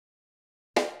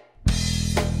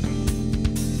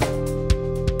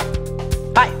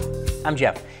I'm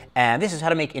Geoff, and this is how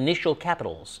to make initial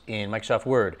capitals in Microsoft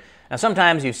Word. Now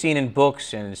sometimes you've seen in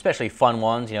books, and especially fun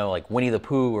ones, you know, like Winnie the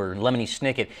Pooh or Lemony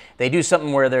Snicket, they do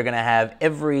something where they're going to have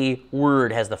every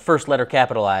word has the first letter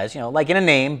capitalized, you know, like in a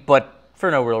name, but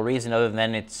for no real reason other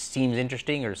than it seems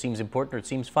interesting or seems important or it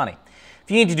seems funny.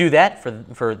 If you need to do that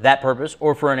for that purpose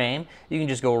or for a name, you can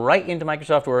just go right into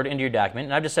Microsoft Word, into your document,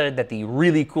 and I've decided that the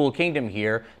really cool kingdom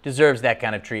here deserves that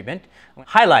kind of treatment.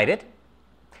 Highlight it,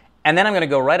 and then I'm going to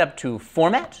go right up to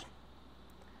Format,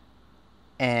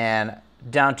 and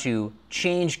down to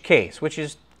Change Case, which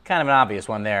is kind of an obvious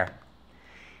one there.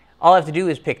 All I have to do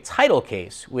is pick Title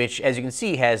Case, which, as you can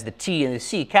see, has the T and the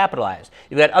C capitalized.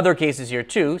 You've got other cases here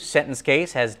too. Sentence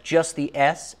Case has just the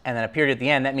S and then a period at the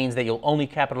end. That means that you'll only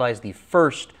capitalize the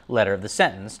first letter of the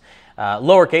sentence.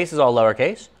 Lowercase is all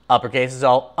lowercase. Uppercase is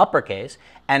all uppercase.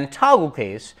 And Toggle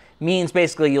Case means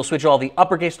basically you'll switch all the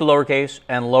uppercase to lowercase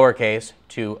and lowercase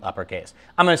to uppercase.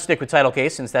 I'm going to stick with Title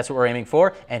Case since that's what we're aiming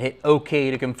for and hit OK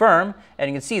to confirm. And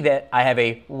you can see that I have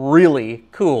a really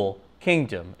cool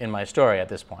kingdom in my story at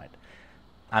this point.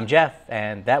 I'm Geoff,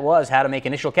 and that was how to make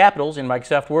initial capitals in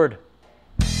Microsoft Word.